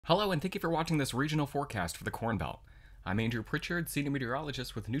Hello, and thank you for watching this regional forecast for the Corn Belt. I'm Andrew Pritchard, Senior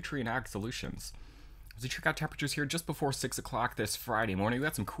Meteorologist with Nutrien Ag Solutions. As we check out temperatures here just before 6 o'clock this Friday morning, we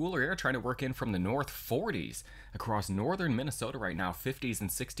got some cooler air trying to work in from the north, 40s across northern Minnesota right now, 50s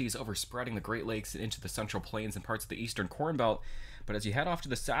and 60s overspreading the Great Lakes and into the Central Plains and parts of the eastern Corn Belt. But as you head off to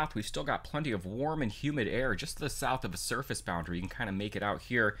the south, we've still got plenty of warm and humid air just to the south of a surface boundary. You can kind of make it out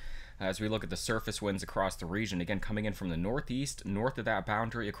here as we look at the surface winds across the region. Again, coming in from the northeast, north of that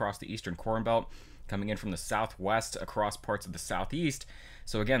boundary across the eastern Corn Belt, coming in from the southwest across parts of the southeast.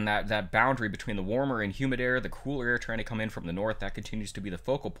 So again, that boundary between the warmer and humid air, the cooler air trying to come in from the north, that continues to be the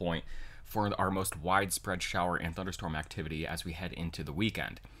focal point for our most widespread shower and thunderstorm activity as we head into the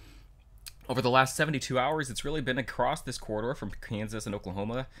weekend. Over the last 72 hours, it's really been across this corridor from Kansas and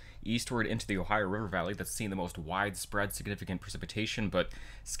Oklahoma eastward into the Ohio River Valley that's seen the most widespread significant precipitation, but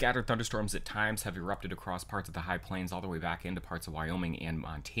scattered thunderstorms at times have erupted across parts of the high plains all the way back into parts of Wyoming and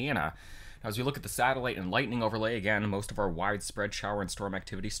Montana. Now, as we look at the satellite and lightning overlay, again, most of our widespread shower and storm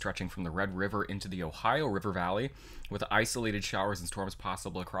activity stretching from the Red River into the Ohio River Valley, with isolated showers and storms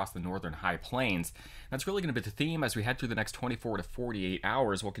possible across the northern high plains. That's really going to be the theme as we head through the next 24 to 48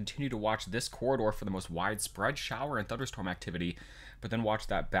 hours. We'll continue to watch this corridor for the most widespread shower and thunderstorm activity, but then watch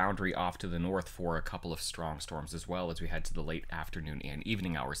that boundary off to the north for a couple of strong storms as well as we head to the late afternoon and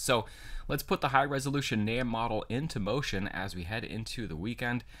evening hours. So let's put the high-resolution NAM model into motion as we head into the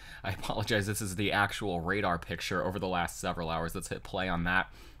weekend. I apologize, this is the actual radar picture over the last several hours. Let's hit play on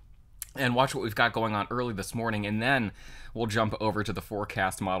that and watch what we've got going on early this morning, and then we'll jump over to the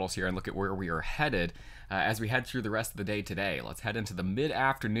forecast models here and look at where we are headed as we head through the rest of the day today. Let's head into the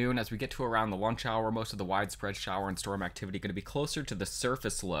mid-afternoon. As we get to around the lunch hour, most of the widespread shower and storm activity going to be closer to the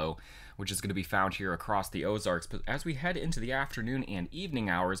surface low, which is going to be found here across the Ozarks. But as we head into the afternoon and evening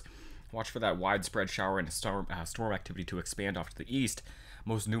hours, watch for that widespread shower and storm activity to expand off to the east,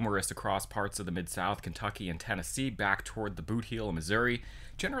 most numerous across parts of the Mid-South, Kentucky and Tennessee, back toward the Boot Heel of Missouri.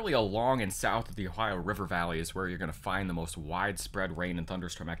 Generally along and south of the Ohio River Valley is where you're going to find the most widespread rain and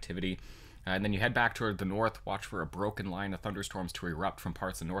thunderstorm activity. And then you head back toward the north, watch for a broken line of thunderstorms to erupt from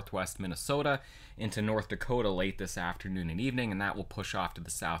parts of northwest Minnesota into North Dakota late this afternoon and evening, and that will push off to the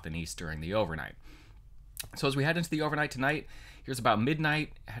south and east during the overnight. So as we head into the overnight tonight, here's about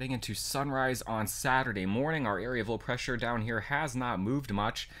midnight, heading into sunrise on Saturday morning. Our area of low pressure down here has not moved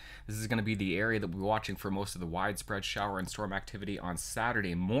much. This is going to be the area that we'll be watching for most of the widespread shower and storm activity on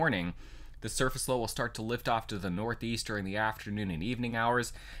Saturday morning. The surface low will start to lift off to the northeast during the afternoon and evening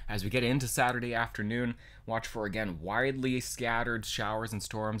hours. As we get into Saturday afternoon, watch for, again, widely scattered showers and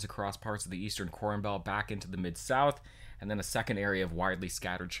storms across parts of the eastern Corn Belt back into the Mid-South, and then a second area of widely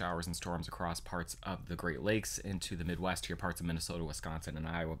scattered showers and storms across parts of the Great Lakes into the Midwest here, parts of Minnesota, Wisconsin, and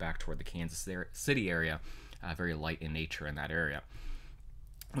Iowa, back toward the Kansas City area. Very light in nature in that area.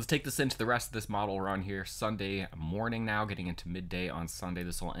 Let's take this into the rest of this model run here. Sunday morning now, getting into midday on Sunday.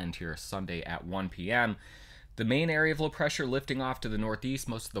 This will end here Sunday at 1 p.m. The main area of low pressure lifting off to the northeast.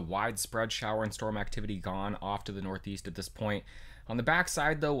 Most of the widespread shower and storm activity gone off to the northeast at this point. On the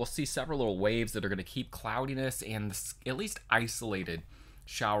backside, though, we'll see several little waves that are going to keep cloudiness and at least isolated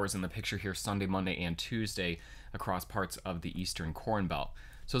showers in the picture here Sunday, Monday, and Tuesday across parts of the eastern Corn Belt.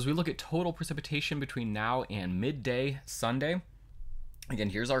 So as we look at total precipitation between now and midday Sunday, again,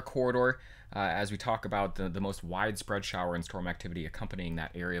 here's our corridor as we talk about the most widespread shower and storm activity accompanying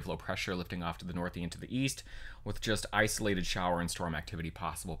that area of low pressure lifting off to the north and to the east, with just isolated shower and storm activity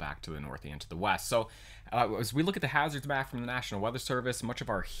possible back to the north and to the west. So as we look at the hazards map from the National Weather Service, much of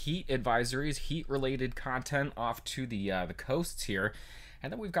our heat advisories, heat-related content off to the coasts here.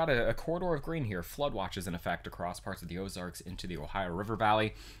 And then we've got a corridor of green here, flood watches in effect across parts of the Ozarks into the Ohio River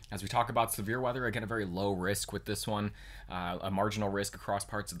Valley. As we talk about severe weather, again, a very low risk with this one. A marginal risk across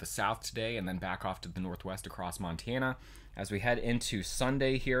parts of the south today, and then back off to the northwest across Montana. As we head into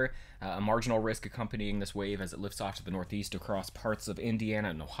Sunday here, a marginal risk accompanying this wave as it lifts off to the northeast across parts of Indiana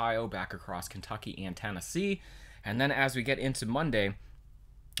and Ohio, back across Kentucky and Tennessee. And then as we get into Monday,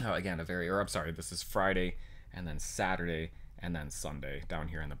 again, this is Friday, and then Saturday, and then Sunday down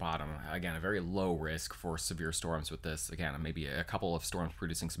here in the bottom. Again, a very low risk for severe storms with this. Again, maybe a couple of storms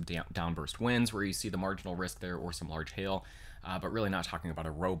producing some downburst winds where you see the marginal risk there, or some large hail, but really not talking about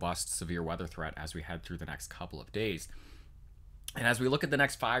a robust severe weather threat as we head through the next couple of days. And as we look at the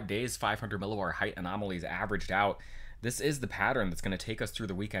next 5 days, 500 millibar height anomalies averaged out. This is the pattern that's going to take us through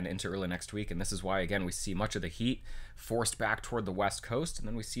the weekend into early next week, and this is why, again, we see much of the heat forced back toward the west coast, and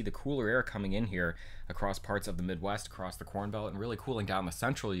then we see the cooler air coming in here across parts of the Midwest, across the Corn Belt, and really cooling down the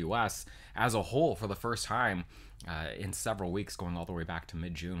central U.S. as a whole for the first time in several weeks, going all the way back to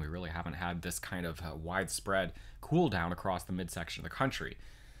mid-June. We really haven't had this kind of widespread cool down across the midsection of the country.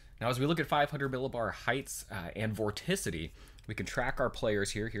 Now, as we look at 500 millibar heights and vorticity, we can track our players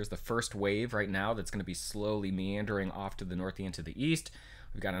here. Here's the first wave right now that's going to be slowly meandering off to the north and to the east.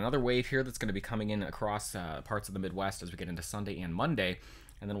 We've got another wave here that's going to be coming in across parts of the Midwest as we get into Sunday and Monday.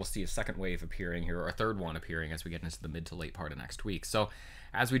 And then we'll see a second wave appearing here, or a third one appearing as we get into the mid to late part of next week. So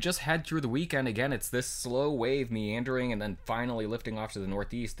as we just head through the weekend, again, it's this slow wave meandering and then finally lifting off to the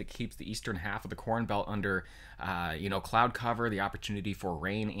northeast that keeps the eastern half of the Corn Belt under, cloud cover, the opportunity for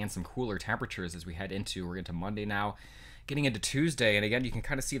rain and some cooler temperatures as we're into Monday now. Getting into Tuesday, and again, you can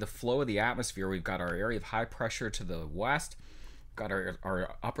kind of see the flow of the atmosphere. We've got our area of high pressure to the west, got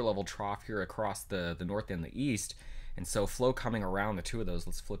our upper level trough here across the north and the east. And so flow coming around the two of those.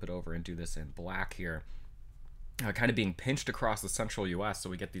 Let's flip it over and do this in black here. Kind of being pinched across the central U.S. So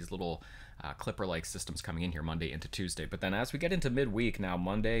we get these little clipper-like systems coming in here Monday into Tuesday. But then as we get into midweek now,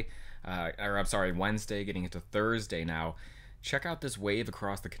 Wednesday, getting into Thursday now, check out this wave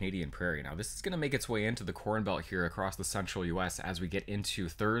across the Canadian Prairie. Now, this is going to make its way into the Corn Belt here across the central U.S. as we get into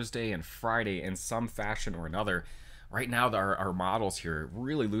Thursday and Friday in some fashion or another. Right now, our models here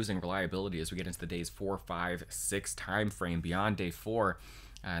really losing reliability as we get into the days 4, 5, 6 time frame beyond day 4.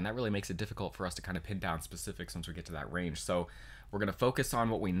 And that really makes it difficult for us to kind of pin down specifics once we get to that range. So we're going to focus on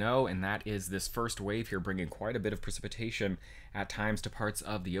what we know, and that is this first wave here bringing quite a bit of precipitation at times to parts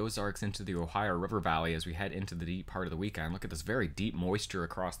of the Ozarks into the Ohio River Valley as we head into the deep part of the weekend. Look at this very deep moisture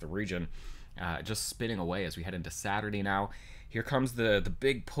across the region, just spitting away as we head into Saturday now. Here comes the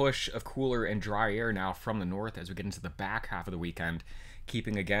big push of cooler and dry air now from the north as we get into the back half of the weekend,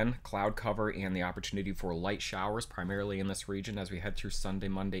 keeping, again, cloud cover and the opportunity for light showers primarily in this region as we head through Sunday,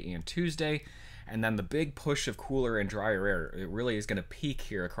 Monday, and Tuesday. And then the big push of cooler and drier air, it really is going to peak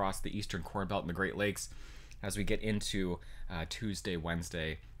here across the eastern Corn Belt and the Great Lakes as we get into Tuesday,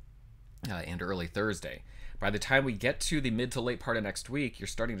 Wednesday, and early Thursday. By the time we get to the mid to late part of next week, you're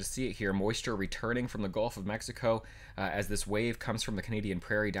starting to see it here, moisture returning from the Gulf of Mexico as this wave comes from the Canadian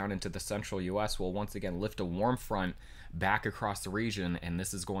Prairie down into the central U.S. will once again lift a warm front back across the region, and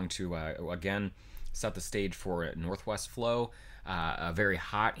this is going to, again, set the stage for a northwest flow, a very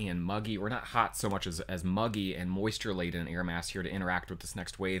hot and muggy, or not hot so much as muggy and moisture-laden air mass here to interact with this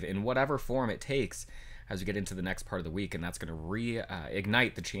next wave in whatever form it takes as we get into the next part of the week, and that's going to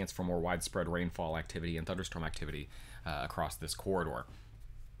reignite the chance for more widespread rainfall activity and thunderstorm activity across this corridor.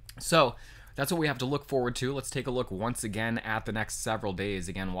 So that's what we have to look forward to. Let's take a look once again at the next several days.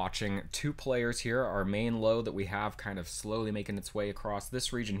 Again, watching two players here, our main low that we have kind of slowly making its way across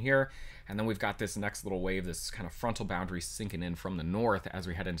this region here, and then we've got this next little wave, this kind of frontal boundary sinking in from the north as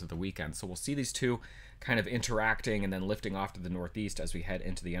we head into the weekend. So we'll see these two kind of interacting and then lifting off to the northeast as we head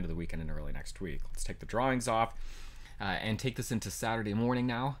into the end of the weekend and early next week. Let's take the drawings off and take this into Saturday morning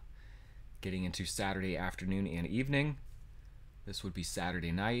now, getting into Saturday afternoon and evening. This would be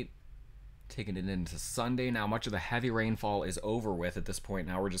Saturday night, taking it into Sunday. Now, much of the heavy rainfall is over with at this point.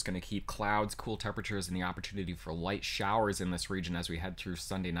 Now we're just going to keep clouds, cool temperatures, and the opportunity for light showers in this region as we head through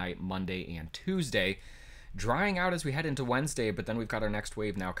Sunday night, Monday, and Tuesday. Drying out as we head into Wednesday, but then we've got our next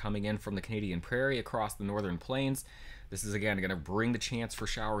wave now coming in from the Canadian Prairie across the northern plains. This is, again, going to bring the chance for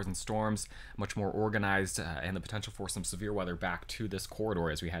showers and storms, much more organized, and the potential for some severe weather back to this corridor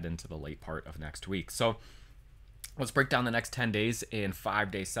as we head into the late part of next week. So let's break down the next 10 days in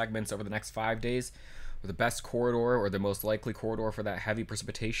 5-day segments. Over the next 5 days, the best corridor, or the most likely corridor for that heavy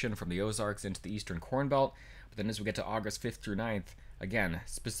precipitation from the Ozarks into the eastern Corn Belt. But then as we get to August 5th through 9th, again,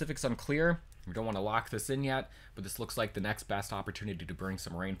 specifics unclear. We don't want to lock this in yet, but this looks like the next best opportunity to bring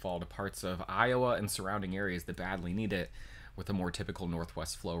some rainfall to parts of Iowa and surrounding areas that badly need it, with a more typical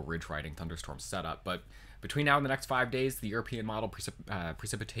northwest flow ridge riding thunderstorm setup. But between now and the next 5 days, the European model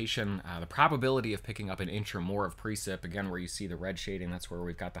precipitation, the probability of picking up an inch or more of precip, again, where you see the red shading, that's where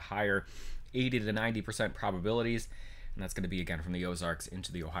we've got the higher 80 to 90% probabilities. And that's going to be, again, from the Ozarks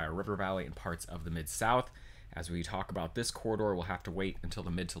into the Ohio River Valley and parts of the Mid-South. As we talk about this corridor, we'll have to wait until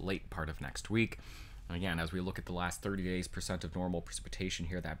the mid to late part of next week. And again, as we look at the last 30 days, percent of normal precipitation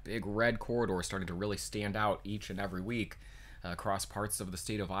here, that big red corridor is starting to really stand out each and every week across parts of the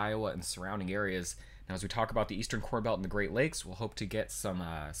state of Iowa and surrounding areas. Now, as we talk about the eastern Corn Belt and the Great Lakes, we'll hope to get some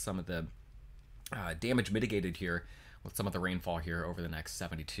of the damage mitigated here with some of the rainfall here over the next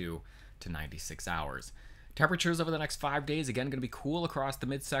 72 to 96 hours. Temperatures over the next 5 days, again, going to be cool across the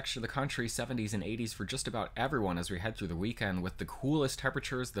midsection of the country, 70s and 80s for just about everyone as we head through the weekend, with the coolest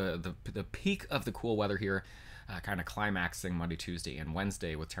temperatures, the peak of the cool weather here kind of climaxing Monday, Tuesday, and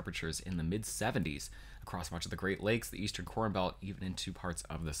Wednesday with temperatures in the mid-70s across much of the Great Lakes, the eastern Corn Belt, even into parts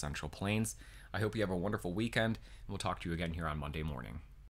of the Central Plains. I hope you have a wonderful weekend, and we'll talk to you again here on Monday morning.